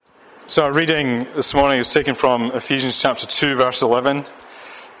So our reading this morning is taken from Ephesians chapter 2, verse 11,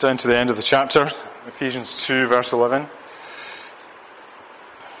 down to the end of the chapter. Ephesians 2, verse 11.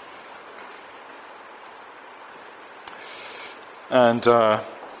 And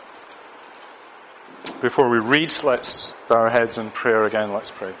before we read, let's bow our heads in prayer again.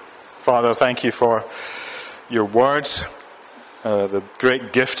 Let's pray. Father, thank you for your word, the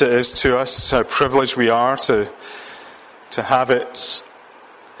great gift it is to us, how privileged we are to have it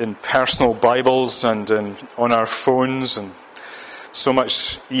in personal Bibles and on our phones, and so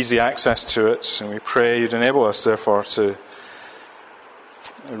much easy access to it. And we pray you'd enable us, therefore, to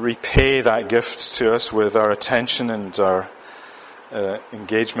repay that gift to us with our attention and our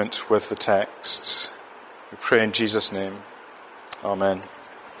engagement with the text. We pray in Jesus' name. Amen.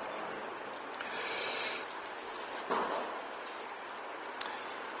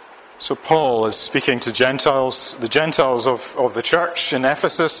 So Paul is speaking to Gentiles, the Gentiles of the church in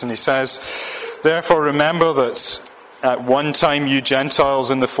Ephesus, and he says, "Therefore remember that at one time you Gentiles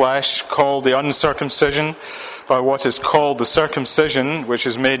in the flesh, called the uncircumcision by what is called the circumcision, which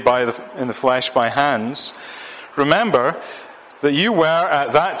is made in the flesh by hands. Remember that you were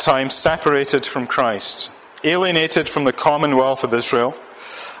at that time separated from Christ, alienated from the commonwealth of Israel,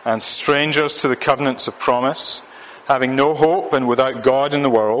 and strangers to the covenants of promise, having no hope and without God in the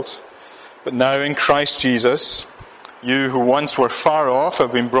world. But now in Christ Jesus, you who once were far off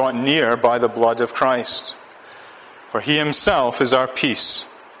have been brought near by the blood of Christ. For he himself is our peace,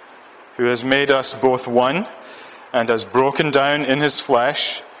 who has made us both one, and has broken down in his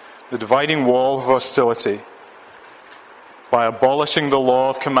flesh the dividing wall of hostility, by abolishing the law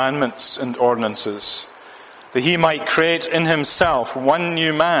of commandments and ordinances, that he might create in himself one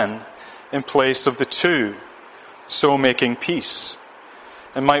new man in place of the two, so making peace,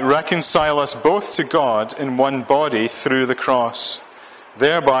 and might reconcile us both to God in one body through the cross,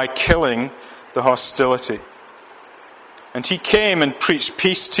 thereby killing the hostility. And he came and preached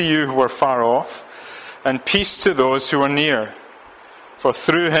peace to you who were far off, and peace to those who are near. For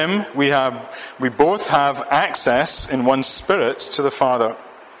through him we both have access in one spirit to the Father.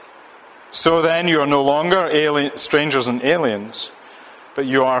 So then you are no longer strangers and aliens, but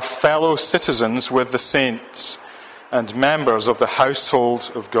you are fellow citizens with the saints, and members of the household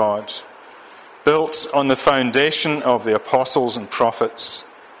of God, built on the foundation of the apostles and prophets,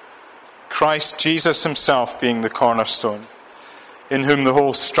 Christ Jesus himself being the cornerstone, in whom the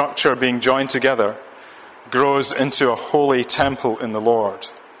whole structure being joined together grows into a holy temple in the Lord.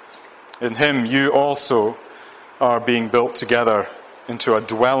 In him you also are being built together into a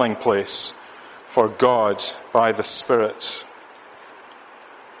dwelling place for God by the Spirit."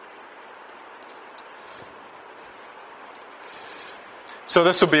 So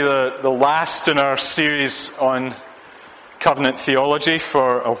this will be the last in our series on covenant theology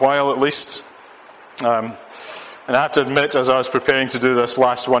for a while at least. And I have to admit, as I was preparing to do this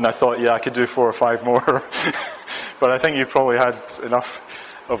last one, I thought, I could do 4 or 5 more. But I think you probably had enough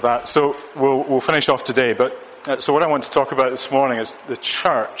of that. So we'll finish off today. But so what I want to talk about this morning is the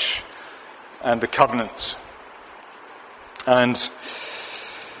church and the covenant. And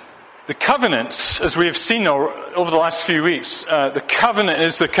the covenant, as we have seen over the last few weeks, the covenant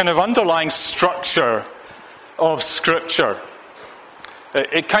is the kind of underlying structure of Scripture.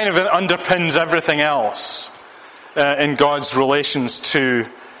 It kind of underpins everything else in God's relations to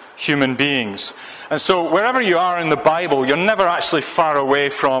human beings. And so wherever you are in the Bible, you're never actually far away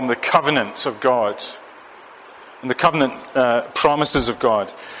from the covenant of God and the covenant promises of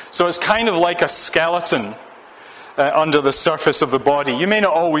God. So it's kind of like a skeleton under the surface of the body. You may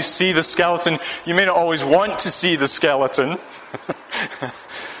not always see the skeleton. You may not always want to see the skeleton.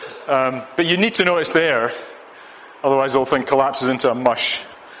 But you need to know it's there. Otherwise the whole thing collapses into a mush.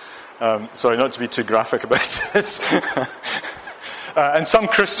 Sorry, not to be too graphic about it. And some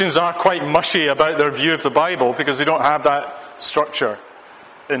Christians are quite mushy about their view of the Bible because they don't have that structure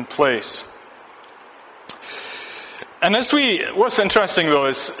in place. And what's interesting though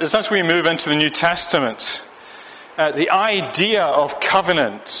is as we move into the New Testament, the idea of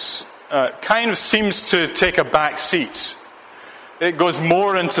covenants kind of seems to take a back seat. It goes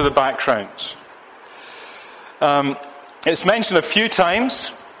more into the background. It's mentioned a few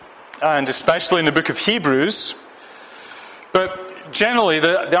times, and especially in the book of Hebrews, but generally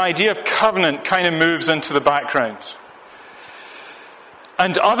the idea of covenant kind of moves into the background.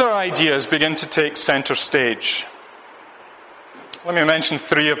 And other ideas begin to take center stage. Let me mention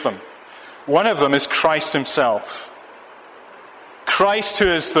 3 of them. One of them is Christ himself. Christ, who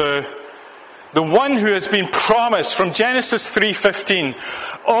is the one who has been promised from Genesis 3:15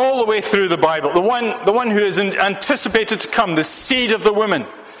 all the way through the Bible, the one who is anticipated to come, the seed of the woman.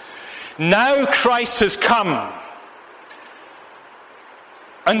 Now Christ has come.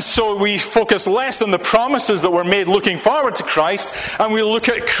 And so we focus less on the promises that were made looking forward to Christ, and we look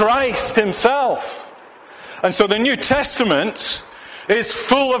at Christ himself. And so the New Testament is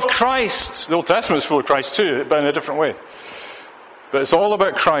full of Christ. The Old Testament is full of Christ too, but in a different way. But it's all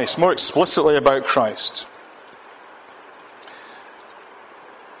about Christ, more explicitly about Christ.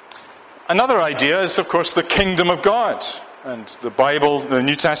 Another idea is, of course, the kingdom of God. And the Bible, the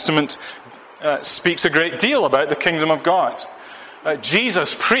New Testament, speaks a great deal about the kingdom of God.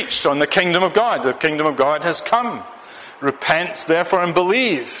 Jesus preached on the kingdom of God. The kingdom of God has come. Repent, therefore, and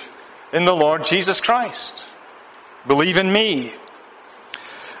believe in the Lord Jesus Christ. Believe in me.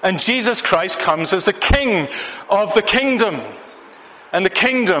 And Jesus Christ comes as the King of the kingdom. And the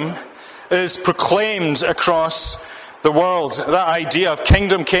kingdom is proclaimed across the world. That idea of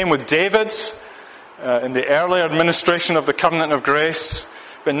kingdom came with David in the early administration of the covenant of grace.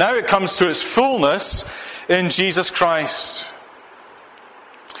 But now it comes to its fullness in Jesus Christ.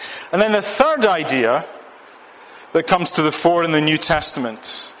 And then the third idea that comes to the fore in the New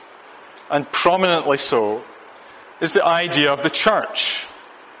Testament, and prominently so, is the idea of the church.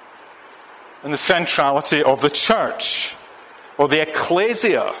 And the centrality of the church, or the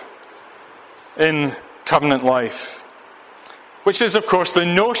ecclesia, in covenant life. Which is, of course, the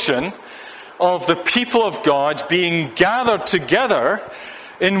notion of the people of God being gathered together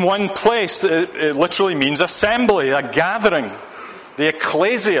in one place. It literally means assembly, a gathering, the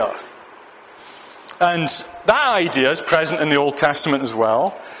ecclesia. And that idea is present in the Old Testament as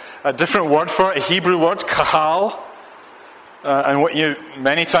well. A different word for it, a Hebrew word, kahal. And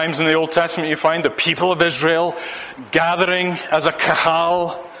many times in the Old Testament you find the people of Israel gathering as a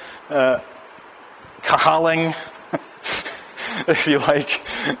kahal, kahaling, if you like.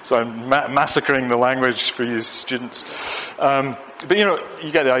 So I'm massacring the language for you students. But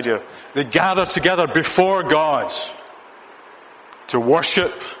you get the idea. They gather together before God to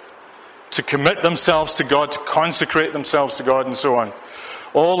worship, to commit themselves to God, to consecrate themselves to God, and so on.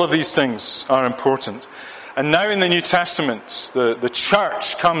 All of these things are important. And now in the New Testament, the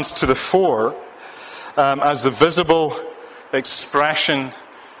church comes to the fore as the visible expression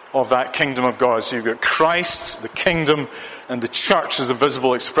of that kingdom of God. So you've got Christ, the kingdom, and the church is the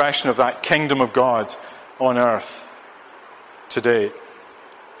visible expression of that kingdom of God on earth today.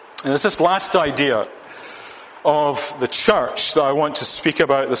 And it's this last idea of the church that I want to speak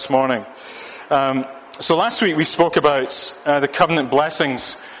about this morning. So last week we spoke about the covenant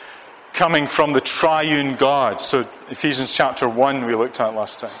blessings coming from the triune God. So Ephesians chapter 1 we looked at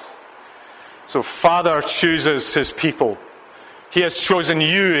last time. So Father chooses his people. He has chosen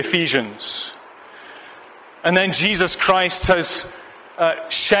you, Ephesians. And then Jesus Christ has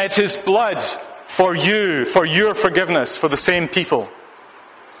shed his blood for you, for your forgiveness, for the same people.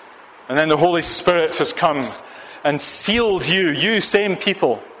 And then the Holy Spirit has come and sealed you, you same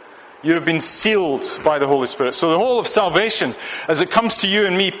people. You have been sealed by the Holy Spirit. So the whole of salvation, as it comes to you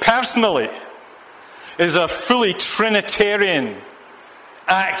and me personally, is a fully Trinitarian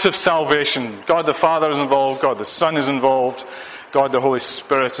act of salvation. God the Father is involved, God the Son is involved, God the Holy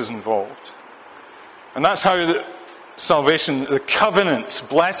Spirit is involved. And that's how the salvation, the covenant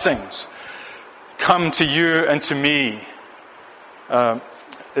blessings, come to you and to me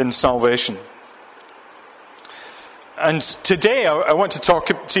in salvation. And today I want to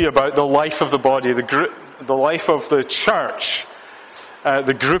talk to you about the life of the body, the life of the church,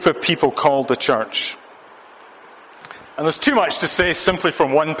 the group of people called the church. And there's too much to say simply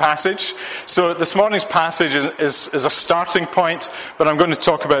from one passage. So this morning's passage is a starting point, but I'm going to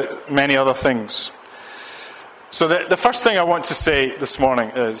talk about many other things. So the first thing I want to say this morning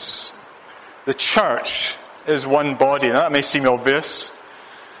is the church is one body. Now that may seem obvious,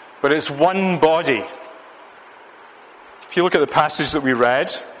 but it's one body. If you look at the passage that we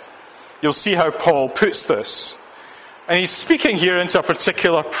read, you'll see how Paul puts this. And he's speaking here into a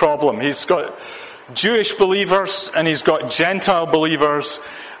particular problem. He's got Jewish believers and he's got Gentile believers.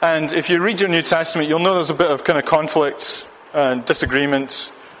 And if you read your New Testament, you'll know there's a bit of kind of conflict and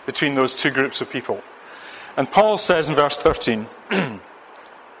disagreement between those two groups of people. And Paul says in verse 13,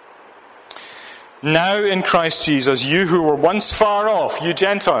 Now in Christ Jesus, you who were once far off, you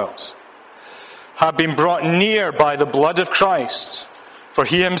Gentiles, have been brought near by the blood of Christ. For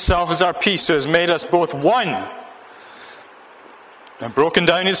he himself is our peace, who has made us both one, and broken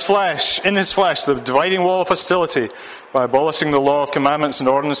down in his flesh, the dividing wall of hostility, by abolishing the law of commandments and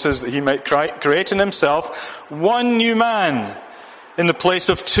ordinances, that he might create in himself one new man in the place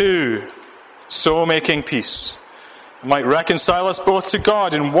of two, so making peace, and might reconcile us both to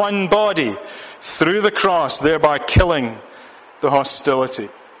God in one body through the cross, thereby killing the hostility.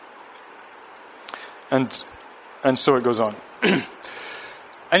 And so it goes on.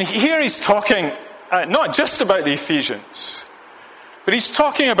 And here he's talking not just about the Ephesians, but he's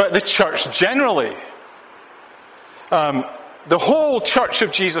talking about the church generally. The whole church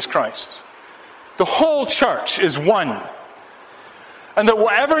of Jesus Christ. The whole church is one. And that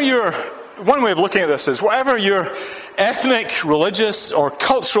one way of looking at this is whatever your ethnic, religious, or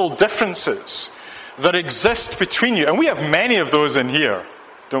cultural differences that exist between you, and we have many of those in here,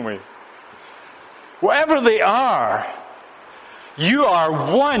 don't we? Whatever they are, you are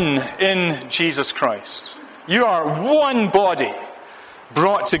one in Jesus Christ. You are one body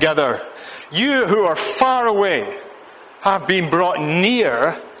brought together. You who are far away have been brought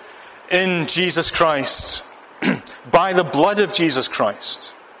near in Jesus Christ by the blood of Jesus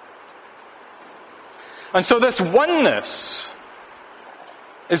Christ. And so this oneness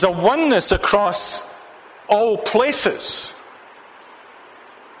is a oneness across all places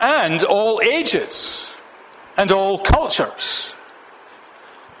and all ages and all cultures.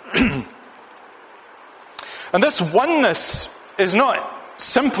 And this oneness is not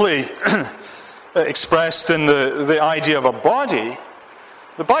simply expressed in the idea of a body.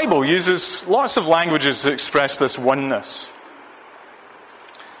 The Bible uses lots of languages to express this oneness.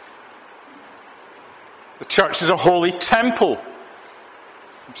 The church is a holy temple.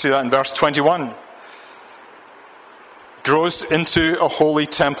 You see that in verse 21. Grows into a holy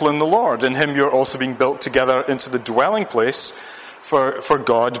temple in the Lord. In him you're also being built together into the dwelling place for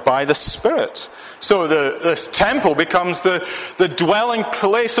God by the Spirit. So this temple becomes the dwelling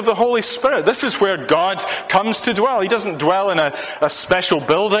place of the Holy Spirit. This is where God comes to dwell. He doesn't dwell in a special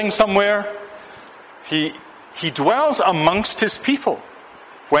building somewhere. He dwells amongst his people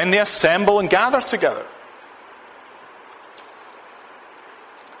when they assemble and gather together.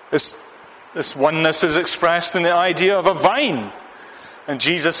 This oneness is expressed in the idea of a vine. And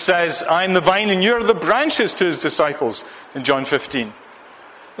Jesus says, I'm the vine and you're the branches, to his disciples in John 15.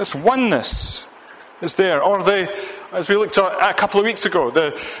 This oneness is there. Or as we looked at a couple of weeks ago,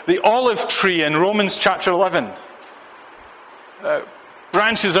 the olive tree in Romans chapter 11.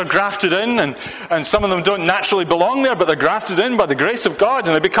 Branches are grafted in, and some of them don't naturally belong there, but they're grafted in by the grace of God,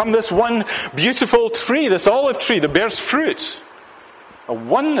 and they become this one beautiful tree, this olive tree that bears fruit. A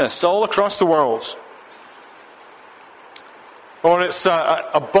oneness all across the world. Or it's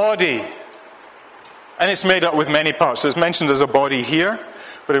a body, and it's made up with many parts. So it's mentioned as a body here,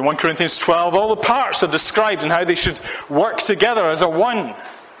 but in 1 Corinthians 12, all the parts are described and how they should work together as a one.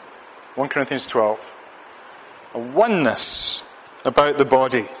 1 Corinthians 12. A oneness about the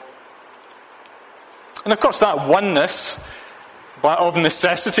body. And of course that oneness, of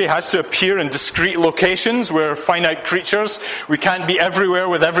necessity, has to appear in discrete locations. We're finite creatures. We can't be everywhere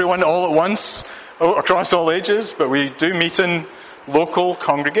with everyone all at once, across all ages, but we do meet in local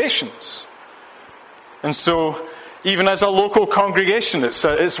congregations. And so, even as a local congregation,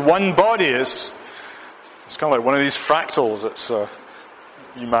 it's one body. It's kind of like one of these fractals.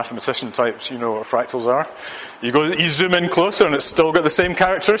 You mathematician types, you know what fractals are. You zoom in closer, and it's still got the same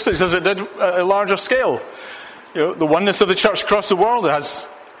characteristics as it did at a larger scale. The oneness of the church across the world has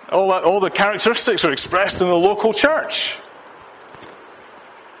all the characteristics are expressed in the local church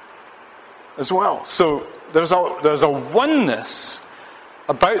as well. So there's a oneness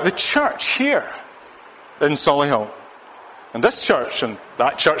about the church here in Solihull, and this church and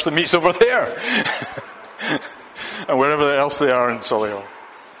that church that meets over there, and wherever else they are in Solihull.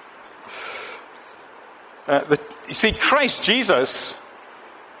 You see, Christ Jesus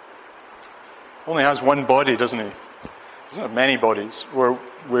only has one body, doesn't he? He doesn't have many bodies. We're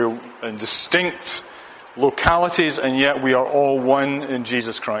in distinct localities, and yet we are all one in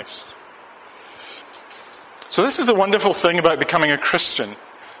Jesus Christ. So this is the wonderful thing about becoming a Christian.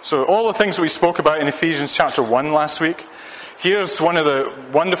 So all the things that we spoke about in Ephesians chapter 1 last week, here's one of the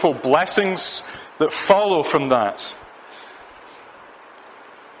wonderful blessings that follow from that.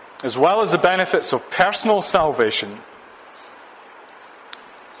 As well as the benefits of personal salvation,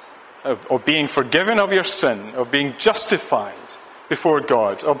 of being forgiven of your sin, of being justified before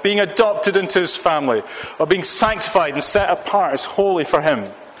God, of being adopted into his family, of being sanctified and set apart as holy for him,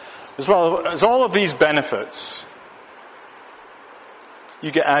 as well as all of these benefits,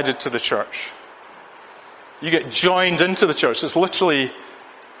 you get added to the church. You get joined into the church. It's literally,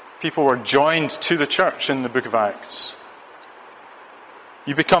 people were joined to the church in the book of Acts.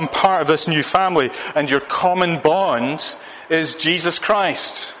 You become part of this new family, and your common bond is Jesus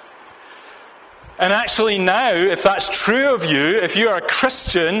Christ. And actually now, if that's true of you, if you are a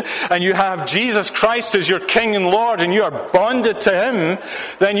Christian and you have Jesus Christ as your King and Lord and you are bonded to him,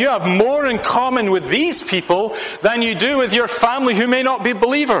 then you have more in common with these people than you do with your family who may not be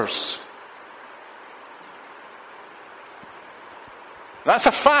believers. That's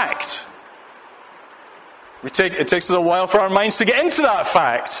a fact. It takes us a while for our minds to get into that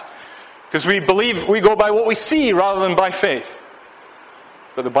fact, because we believe we go by what we see rather than by faith.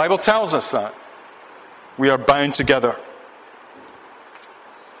 But the Bible tells us that we are bound together.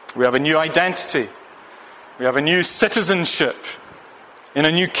 We have a new identity. We have a new citizenship in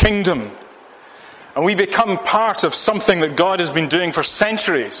a new kingdom. And we become part of something that God has been doing for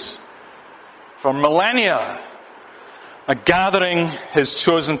centuries, for millennia, a gathering his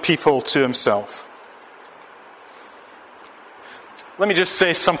chosen people to himself. Let me just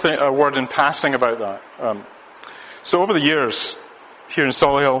say a word in passing about that. So over the years, here in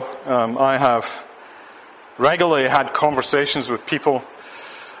Solihull, I have regularly had conversations with people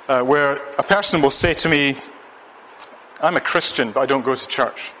where a person will say to me, I'm a Christian, but I don't go to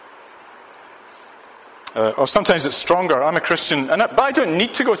church. Or sometimes it's stronger, I'm a Christian, but I don't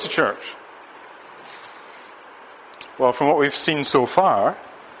need to go to church. Well, from what we've seen so far,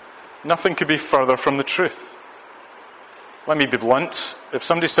 nothing could be further from the truth. Let me be blunt. If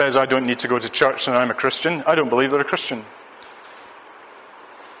somebody says, I don't need to go to church and I'm a Christian, I don't believe they're a Christian.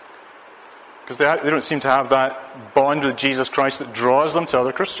 Because they don't seem to have that bond with Jesus Christ that draws them to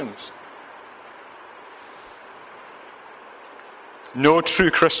other Christians. No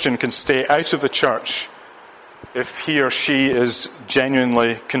true Christian can stay out of the church if he or she is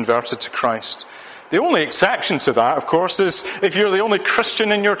genuinely converted to Christ. The only exception to that, of course, is if you're the only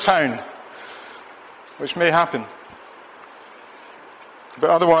Christian in your town, which may happen. But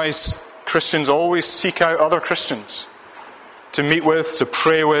otherwise, Christians always seek out other Christians to meet with, to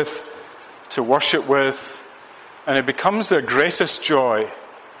pray with, to worship with, and it becomes their greatest joy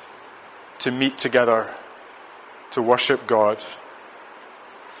to meet together, to worship God.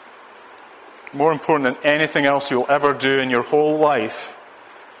 More important than anything else you'll ever do in your whole life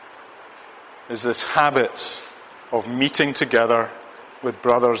is this habit of meeting together with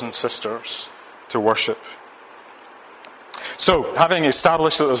brothers and sisters to worship. So, having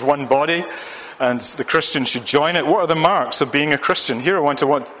established that there's one body and the Christian should join it, what are the marks of being a Christian? Here I want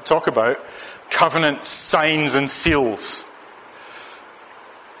to talk about covenant signs and seals.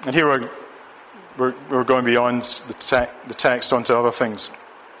 And here we're going beyond the text onto other things.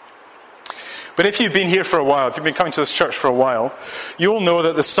 But if you've been here for a while, if you've been coming to this church for a while, you'll know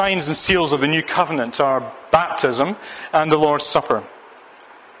that the signs and seals of the new covenant are baptism and the Lord's Supper.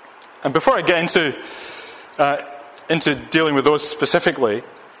 And before I get into dealing with those specifically,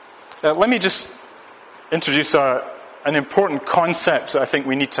 let me just introduce an important concept that I think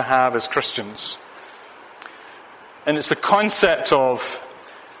we need to have as Christians. And it's the concept of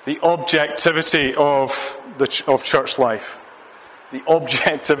the objectivity of church life. The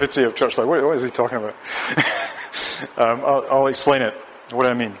objectivity of church life. What is he talking about? I'll explain it, what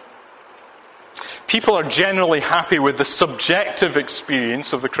I mean. People are generally happy with the subjective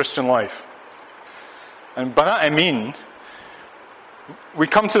experience of the Christian life. And by that I mean, we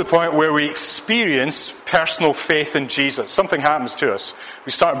come to the point where we experience personal faith in Jesus. Something happens to us.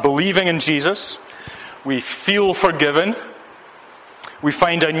 We start believing in Jesus. We feel forgiven. We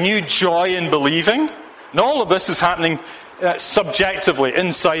find a new joy in believing. And all of this is happening subjectively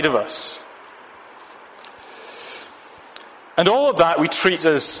inside of us. And all of that we treat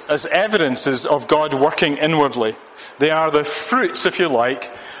as evidences of God working inwardly. They are the fruits, if you like,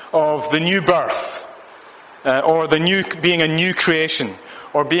 of the new birth. Or being a new creation,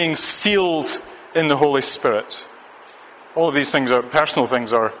 or being sealed in the Holy Spirit. All of these things personal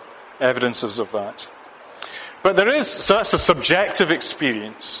things are evidences of that. But so that's a subjective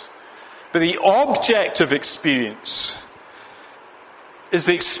experience. But the objective experience is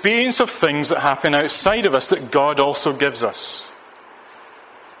the experience of things that happen outside of us that God also gives us.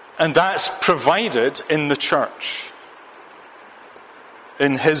 And that's provided in the church.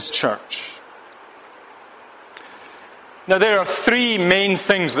 In his church. Now, there are three main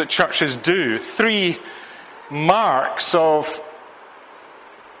things that churches do. Three marks of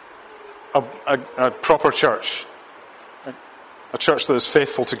a proper church. A church that is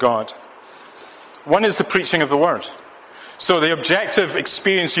faithful to God. One is the preaching of the word. So the objective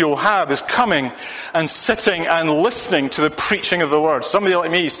experience you'll have is coming and sitting and listening to the preaching of the word. Somebody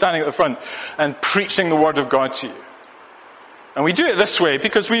like me standing at the front and preaching the word of God to you. And we do it this way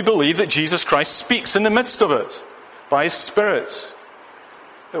because we believe that Jesus Christ speaks in the midst of it. By his Spirit.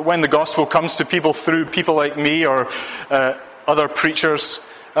 That when the gospel comes to people through people like me or other preachers,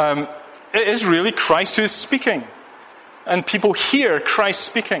 it is really Christ who is speaking. And people hear Christ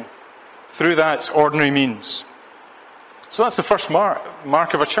speaking through that ordinary means. So that's the first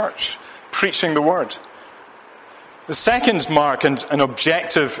mark of a church, preaching the word. The second mark and an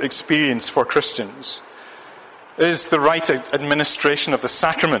objective experience for Christians is the right administration of the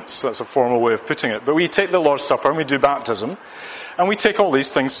sacraments. That's a formal way of putting it. But we take the Lord's Supper and we do baptism, and we take all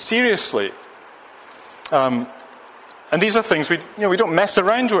these things seriously. And these are things we don't mess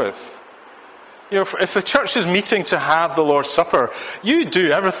around with. If the church is meeting to have the Lord's Supper, you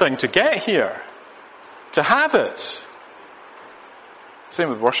do everything to get here, to have it. Same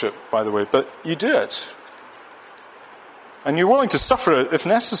with worship, by the way, but you do it. And you're willing to suffer it if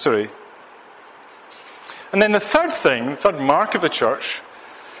necessary. And then the third mark of the church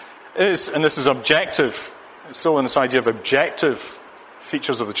is, and this is objective, still in this idea of objective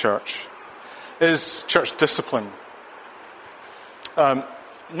features of the church, is church discipline.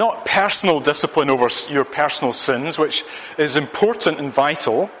 Not personal discipline over your personal sins, which is important and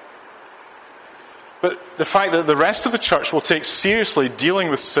vital, but the fact that the rest of the church will take seriously dealing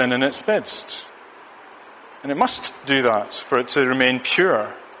with sin in its midst. And it must do that for it to remain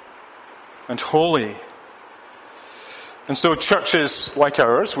pure and holy. And so churches like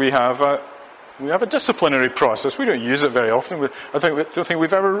ours, we have a disciplinary process. We don't use it very often. I don't think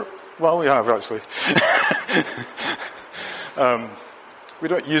we've ever... Well, we have, actually. We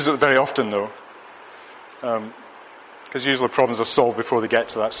don't use it very often, though, because usually problems are solved before they get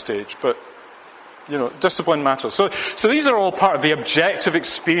to that stage. But, discipline matters. So these are all part of the objective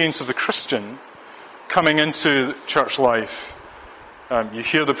experience of the Christian coming into church life. You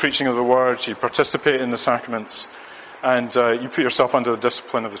hear the preaching of the Word, you participate in the sacraments, and you put yourself under the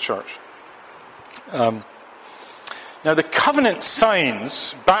discipline of the church. Now, the covenant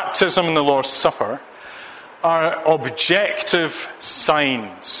signs, baptism and the Lord's Supper, are objective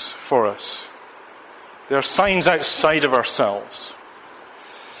signs for us. They are signs outside of ourselves.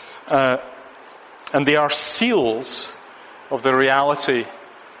 And they are seals of the reality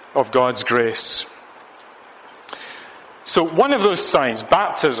of God's grace. So one of those signs,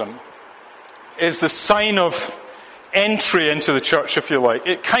 baptism, is the sign of entry into the church, if you like.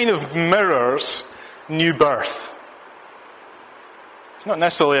 It kind of mirrors new birth. It's not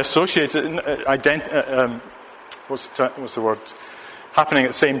necessarily associated, what's the word? Happening at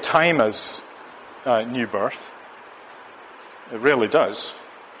the same time as new birth. It rarely does.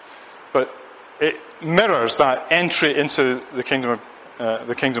 But it mirrors that entry into the kingdom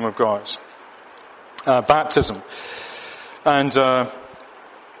of God. Baptism. And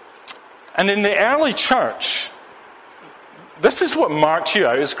in the early church, this is what marked you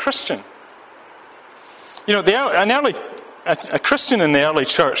out as a Christian. A Christian in the early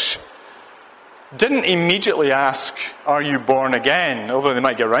church didn't immediately ask, "Are you born again?" Although they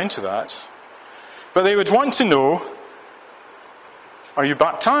might get around to that. But they would want to know, "Are you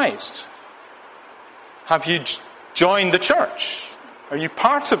baptized? Have you joined the church? Are you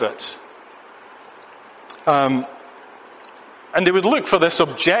part of it?" And they would look for this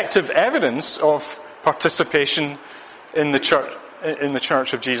objective evidence of participation in the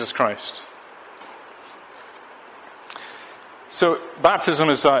church of Jesus Christ. So baptism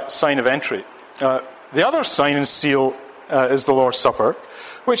is a sign of entry. The other sign and seal is the Lord's Supper,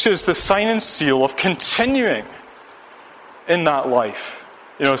 which is the sign and seal of continuing in that life.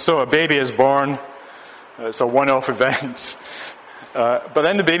 So a baby is born, it's a one-off event, but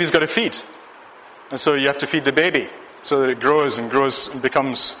then the baby's got to feed. And so you have to feed the baby so that it grows and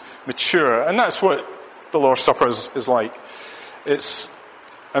becomes mature. And that's what the Lord's Supper is like. It's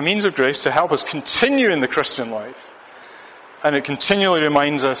a means of grace to help us continue in the Christian life. And it continually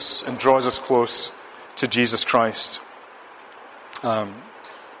reminds us and draws us close to Jesus Christ.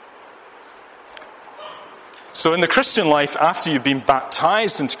 So in the Christian life, after you've been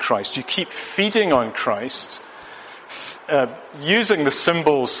baptized into Christ, you keep feeding on Christ, using the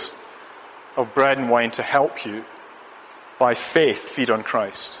symbols of bread and wine to help you, by faith, feed on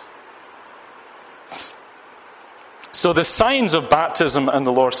Christ. So the signs of baptism and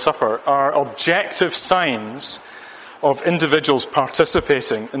the Lord's Supper are objective signs of individuals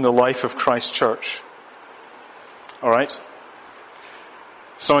participating in the life of Christ's church. All right?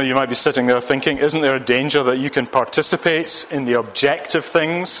 Some of you might be sitting there thinking, isn't there a danger that you can participate in the objective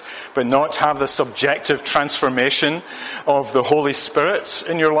things, but not have the subjective transformation of the Holy Spirit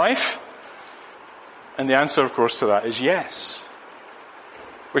in your life? And the answer, of course, to that is yes.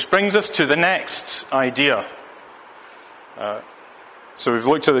 Which brings us to the next idea. So we've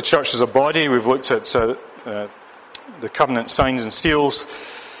looked at the church as a body, we've looked at the covenant signs and seals.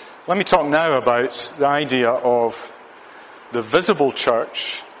 Let me talk now about the idea of the visible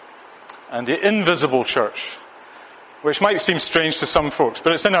church and the invisible church, which might seem strange to some folks,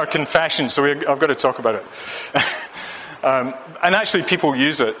 but it's in our confession, so I've got to talk about it. And actually people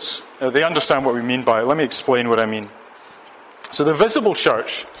use it. They understand what we mean by it. Let me explain what I mean. So the visible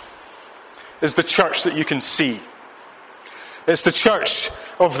church is the church that you can see. It's the church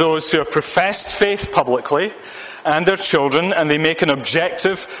of those who have professed faith publicly and their children, and they make an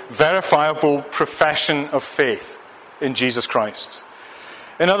objective, verifiable profession of faith in Jesus Christ.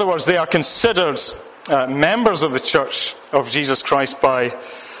 In other words, they are considered members of the church of Jesus Christ by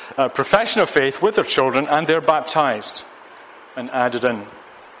profession of faith with their children, and they're baptized and added in.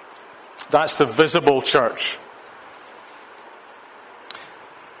 That's the visible church.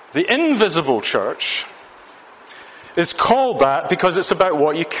 The invisible church is called that because it's about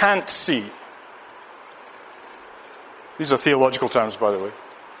what you can't see. These are theological terms, by the way.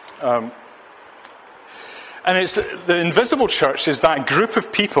 And it's the invisible church is that group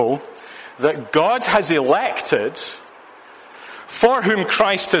of people that God has elected, for whom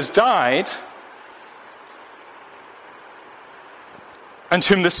Christ has died, and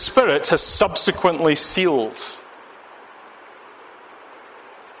whom the Spirit has subsequently sealed.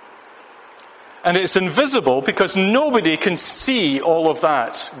 And it's invisible because nobody can see all of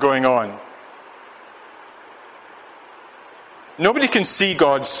that going on. Nobody can see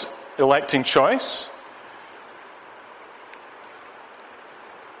God's electing choice.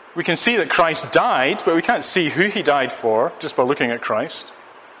 We can see that Christ died, but we can't see who he died for just by looking at Christ.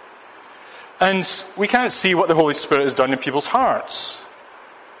 And we can't see what the Holy Spirit has done in people's hearts.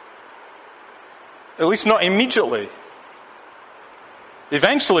 At least not immediately.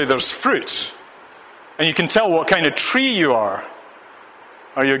 Eventually there's fruit. And you can tell what kind of tree you are.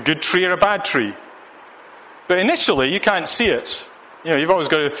 Are you a good tree or a bad tree? But initially you can't see it. You know, you've got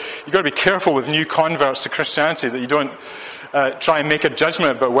to be careful with new converts to Christianity that you don't try and make a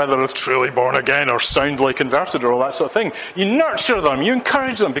judgment about whether they're truly born again or soundly converted or all that sort of thing. You nurture them, you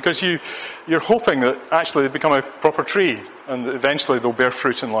encourage them, because you're hoping that actually they become a proper tree and that eventually they'll bear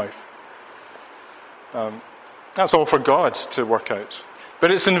fruit in life. That's all for God to work out.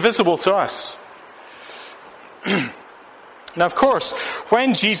 But it's invisible to us. Now, of course,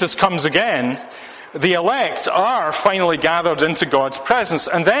 when Jesus comes again, the elect are finally gathered into God's presence,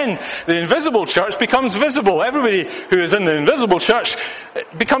 and then the invisible church becomes visible. Everybody who is in the invisible church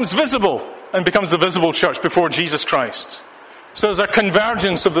becomes visible and becomes the visible church before Jesus Christ. So there's a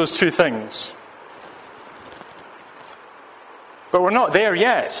convergence of those two things. But we're not there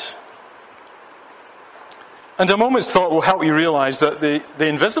yet. And a moment's thought will help you realize that the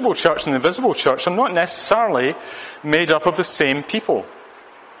invisible church and the visible church are not necessarily made up of the same people.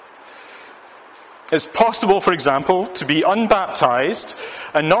 It's possible, for example, to be unbaptized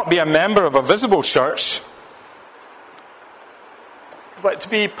and not be a member of a visible church, but to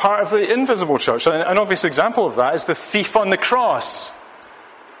be part of the invisible church. An obvious example of that is the thief on the cross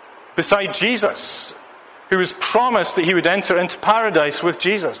beside Jesus, who was promised that he would enter into paradise with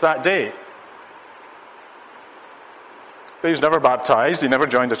Jesus that day. But he was never baptized, he never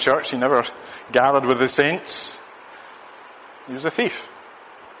joined a church, he never gathered with the saints. He was a thief.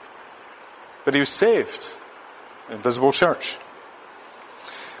 But he was saved. Invisible church.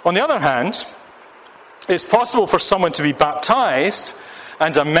 On the other hand, it's possible for someone to be baptized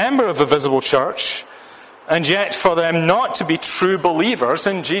and a member of the visible church, and yet for them not to be true believers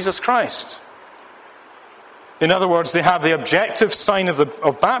in Jesus Christ. In other words, they have the objective sign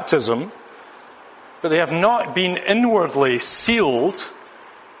of baptism, but they have not been inwardly sealed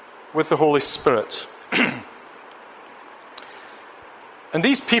with the Holy Spirit. And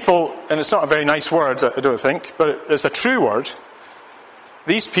these people, and it's not a very nice word, I don't think, but it's a true word.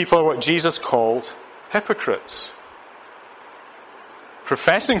 These people are what Jesus called hypocrites.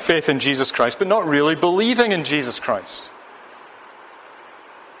 Professing faith in Jesus Christ, but not really believing in Jesus Christ.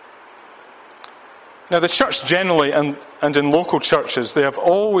 Now, the church generally, and in local churches, they have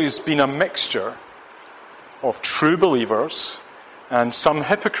always been a mixture of true believers and some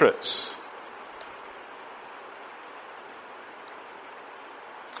hypocrites.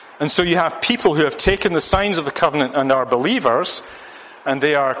 And so you have people who have taken the signs of the covenant and are believers, and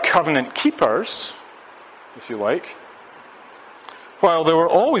they are covenant keepers, if you like, while there will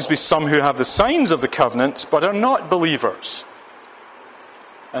always be some who have the signs of the covenant but are not believers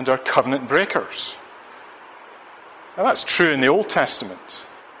and are covenant breakers. Now that's true in the Old Testament.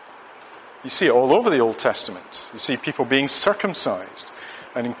 You see it all over the Old Testament. You see people being circumcised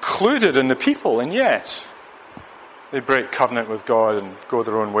and included in the people, and yet they break covenant with God and go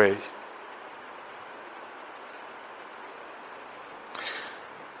their own way.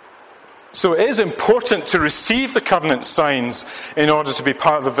 So it is important to receive the covenant signs in order to be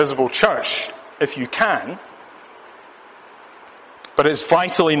part of the visible church, if you can. But it's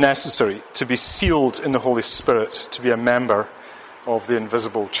vitally necessary to be sealed in the Holy Spirit, to be a member of the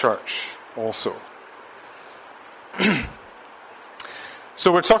invisible church also.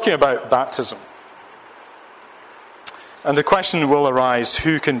 So we're talking about baptism. And the question will arise,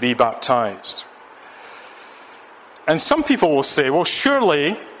 who can be baptized? And some people will say, well,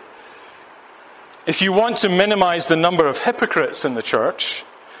 surely, if you want to minimize the number of hypocrites in the church,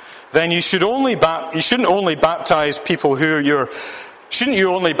 then you shouldn't only baptize people who you're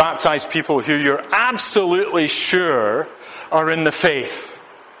absolutely sure are in the faith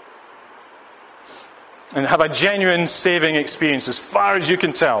and have a genuine saving experience as far as you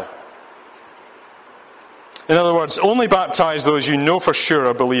can tell. In other words, only baptize those you know for sure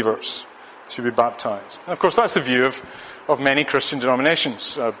are believers should be baptized. And of course, that's the view of many Christian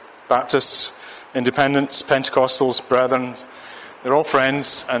denominations. Baptists, Independents, Pentecostals, Brethren, they're all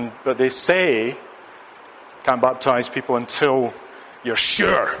friends, but they say can't baptize people until you're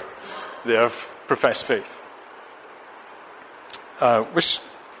sure they have professed faith. Which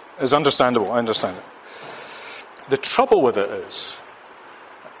is understandable, I understand it. The trouble with it is,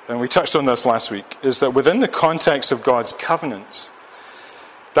 and we touched on this last week, is that within the context of God's covenant,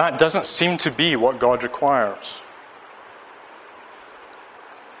 that doesn't seem to be what God requires.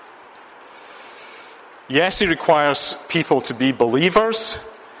 Yes, he requires people to be believers,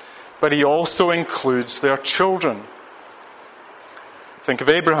 but he also includes their children. Think of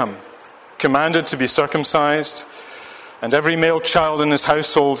Abraham, commanded to be circumcised, and every male child in his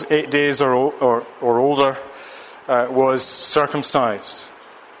household, 8 days or older, was circumcised.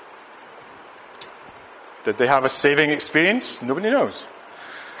 Did they have a saving experience? Nobody knows.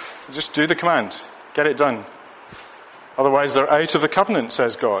 Just do the command. Get it done. Otherwise, they're out of the covenant,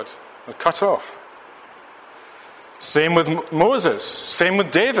 says God. They're cut off. Same with Moses. Same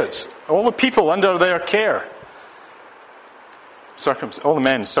with David. All the people under their care. All the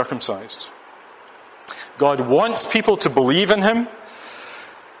men circumcised. God wants people to believe in him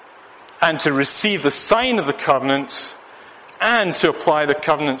and to receive the sign of the covenant and to apply the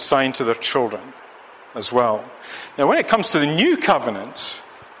covenant sign to their children as well. Now, when it comes to the new covenant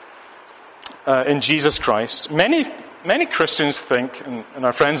in Jesus Christ, many Christians think, and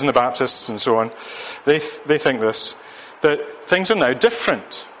our friends in the Baptists and so on, they think this, that things are now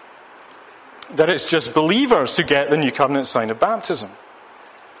different. That it's just believers who get the new covenant sign of baptism.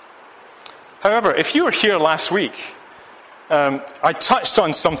 However, if you were here last week, I touched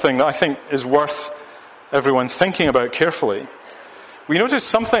on something that I think is worth everyone thinking about carefully. We noticed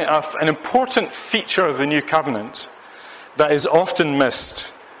something of an important feature of the new covenant that is often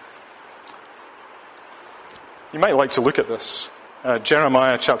missed. You might like to look at this.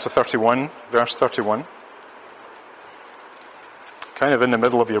 Jeremiah chapter 31, verse 31. Kind of in the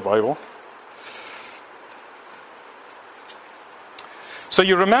middle of your Bible. So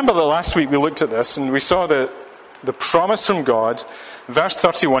you remember that last week we looked at this and we saw the promise from God. Verse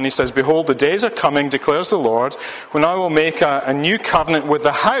 31, he says, "Behold, the days are coming, declares the Lord, when I will make a new covenant with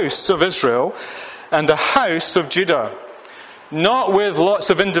the house of Israel and the house of Judah." Not with lots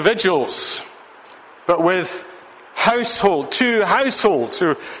of individuals, but with two households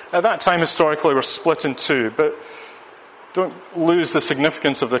who at that time historically were split in two. But don't lose the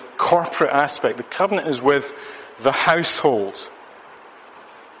significance of the corporate aspect. The covenant is with the household.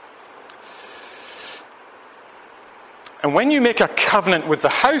 And when you make a covenant with the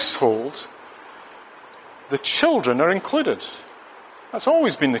household, the children are included. That's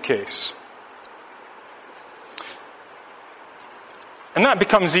always been the case. And that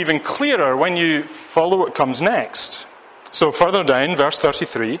becomes even clearer when you follow what comes next. So further down, verse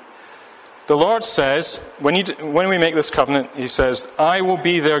 33, the Lord says, when we make this covenant, he says, "I will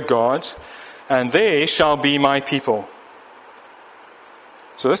be their God, and they shall be my people."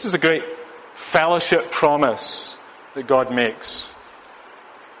 So this is a great fellowship promise that God makes.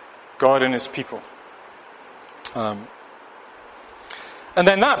 God and his people. And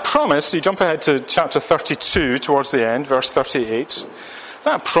then that promise, you jump ahead to chapter 32 towards the end, verse 38.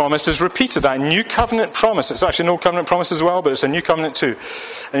 That promise is repeated, that new covenant promise. It's actually an old covenant promise as well, but it's a new covenant too.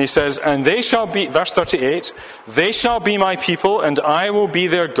 And he says, "And they shall be," verse 38, "they shall be my people, and I will be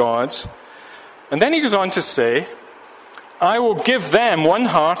their God." And then he goes on to say, "I will give them one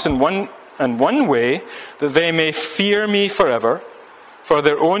heart and one way, that they may fear me forever, for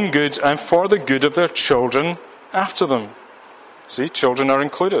their own good and for the good of their children after them." See, children are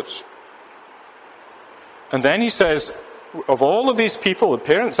included. And then he says, of all of these people, the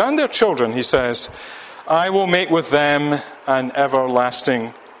parents and their children, he says, "I will make with them an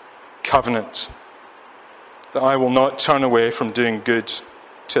everlasting covenant, that I will not turn away from doing good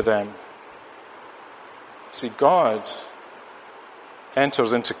to them." See, God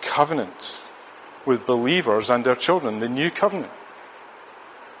enters into covenant with believers and their children, the new covenant.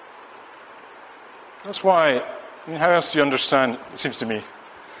 That's why, how else do you understand, it seems to me,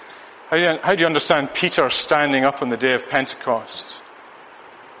 How do you understand Peter standing up on the day of Pentecost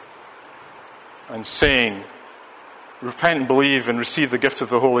and saying, repent and believe and receive the gift of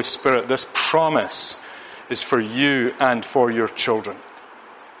the Holy Spirit. This promise is for you and for your children.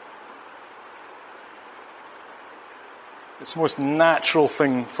 It's the most natural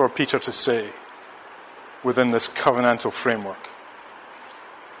thing for Peter to say within this covenantal framework.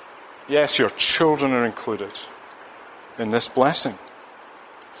 Yes, your children are included in this blessing.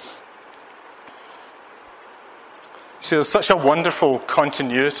 See, there's such a wonderful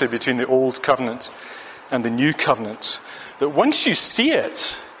continuity between the Old Covenant and the New Covenant that once you see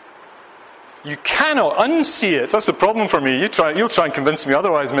it, you cannot unsee it. That's the problem for me. You'll try and convince me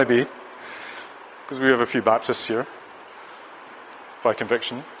otherwise, maybe, because we have a few Baptists here by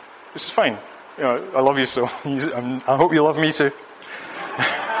conviction, which is fine. You know, I love you still. I hope you love me too.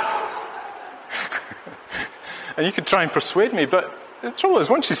 And you can try and persuade me, but the trouble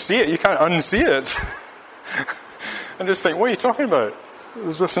is, once you see it, you can't unsee it. And just think, what are you talking about?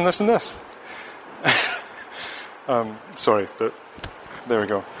 There's this and this and this. Sorry, but there we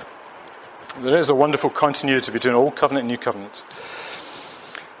go. There is a wonderful continuity between Old Covenant and New Covenant.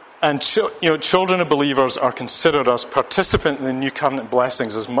 And children of believers are considered as participant in the New Covenant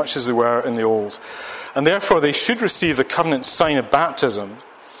blessings as much as they were in the Old. And therefore they should receive the covenant sign of baptism,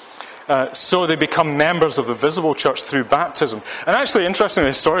 so they become members of the visible church through baptism. And actually, interestingly,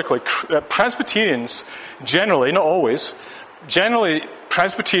 historically, Presbyterians generally, not always, generally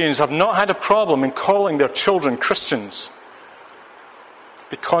Presbyterians have not had a problem in calling their children Christians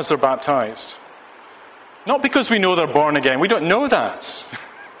because they're baptized. Not because we know they're born again. We don't know that.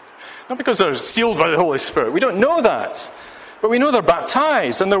 Not because they're sealed by the Holy Spirit. We don't know that. But we know they're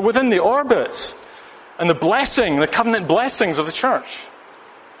baptized and they're within the orbit and the blessing, the covenant blessings of the church.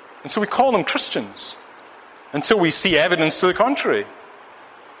 And so we call them Christians until we see evidence to the contrary.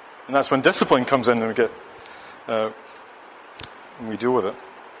 And that's when discipline comes in and we deal with it.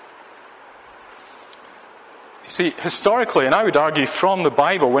 You see, historically, and I would argue from the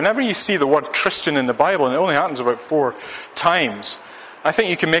Bible, whenever you see the word Christian in the Bible, and it only happens about 4 times, I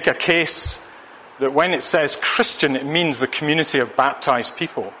think you can make a case that when it says Christian, it means the community of baptized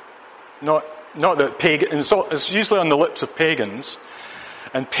people. Not that pagans. It's usually on the lips of pagans.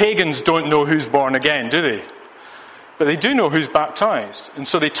 And pagans don't know who's born again, do they? But they do know who's baptized. And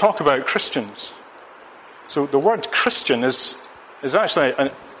so they talk about Christians. So the word Christian is actually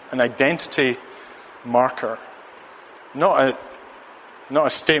an identity marker. Not a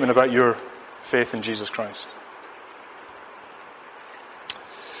statement about your faith in Jesus Christ.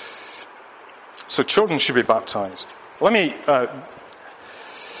 So children should be baptized. Let me...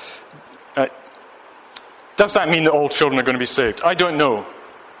 does that mean that all children are going to be saved? I don't know.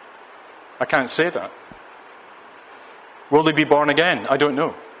 I can't say that. Will they be born again? I don't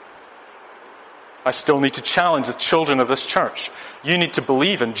know. I still need to challenge the children of this church. You need to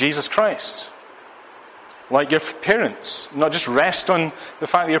believe in Jesus Christ. Like your parents. Not just rest on the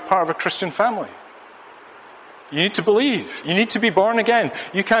fact that you're part of a Christian family. You need to believe. You need to be born again.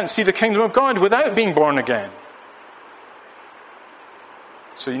 You can't see the kingdom of God without being born again.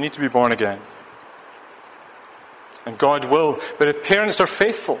 So you need to be born again. And God will. But if parents are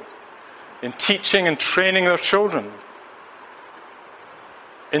faithful in teaching and training their children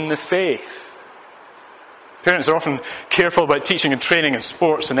in the faith. Parents are often careful about teaching and training in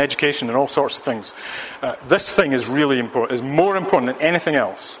sports and education and all sorts of things. This thing is really important, is more important than anything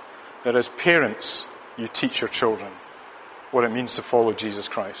else. That as parents, you teach your children what it means to follow Jesus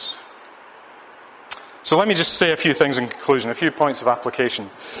Christ. So let me just say a few things in conclusion, a few points of application.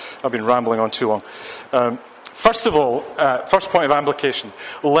 I've been rambling on too long. First of all, first point of application,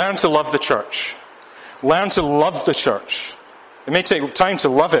 learn to love the church. Learn to love the church. It may take time to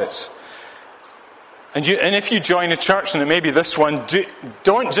love it. And if you join a church, and it may be this one,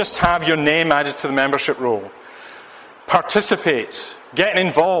 don't just have your name added to the membership roll. Participate. Get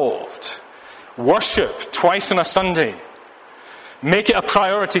involved. Worship twice on a Sunday. Make it a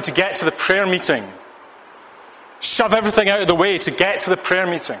priority to get to the prayer meeting. Shove everything out of the way to get to the prayer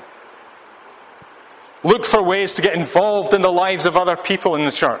meeting. Look for ways to get involved in the lives of other people in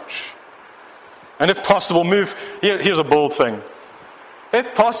the church. And if possible, move... Here's a bold thing.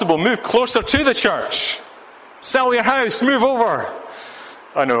 If possible, move closer to the church. Sell your house, move over.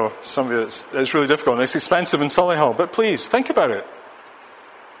 I know, some of it's really difficult and it's expensive in Solihull, but please, think about it.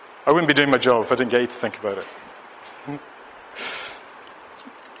 I wouldn't be doing my job if I didn't get you to think about it.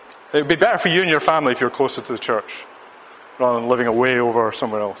 It would be better for you and your family if you're closer to the church, rather than living away over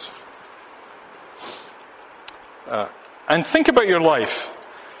somewhere else. And think about your life.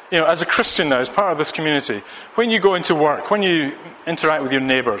 as a Christian now, as part of this community, when you go into work, when you interact with your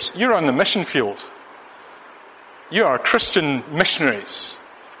neighbours, you're on the mission field. You are Christian missionaries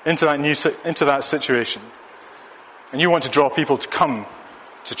into that situation. And you want to draw people to come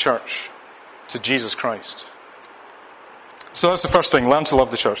to church, to Jesus Christ. So that's the first thing, learn to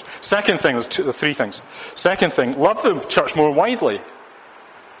love the church. Second thing, there's three things. Second thing, love the church more widely.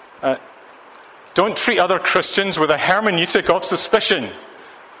 Don't treat other Christians with a hermeneutic of suspicion.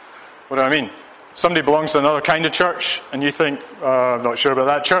 What do I mean? Somebody belongs to another kind of church, and you think, I'm not sure about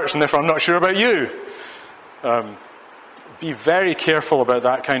that church, and therefore I'm not sure about you. Be very careful about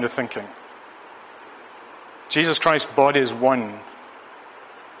that kind of thinking. Jesus Christ's body is one.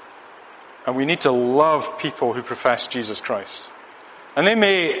 And we need to love people who profess Jesus Christ. And they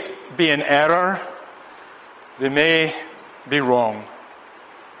may be in error. They may be wrong.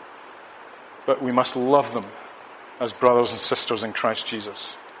 But we must love them as brothers and sisters in Christ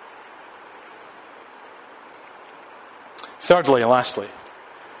Jesus. Thirdly and lastly,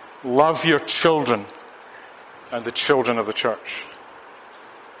 love your children and the children of the church.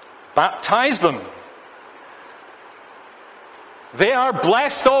 Baptize them. They are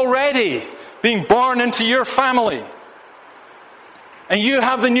blessed already, being born into your family. And you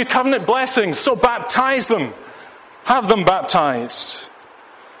have the new covenant blessings, so baptize them. Have them baptized.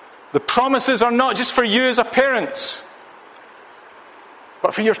 The promises are not just for you as a parent,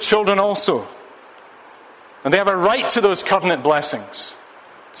 but for your children also. And they have a right to those covenant blessings.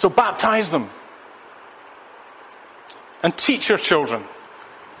 So baptize them. And teach your children.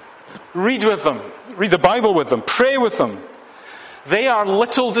 Read with them. Read the Bible with them. Pray with them. They are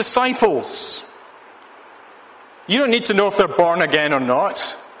little disciples. You don't need to know if they're born again or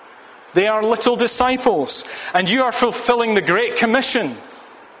not. They are little disciples. And you are fulfilling the Great Commission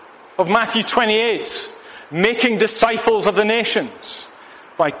of Matthew 28. Making disciples of the nations.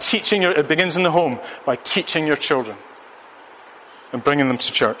 By teaching it begins in the home, by teaching your children and bringing them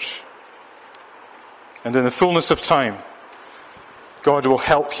to church. And in the fullness of time, God will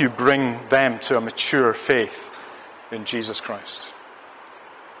help you bring them to a mature faith in Jesus Christ.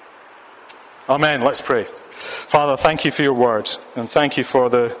 Amen. Let's pray. Father, thank you for your word, and thank you for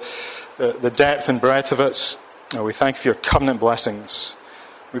the depth and breadth of it. And we thank you for your covenant blessings.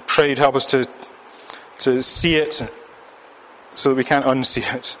 We pray you'd help us to see it so that we can't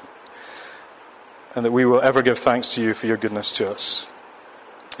unsee it, and that we will ever give thanks to you for your goodness to us.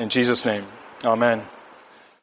 In Jesus' name, amen.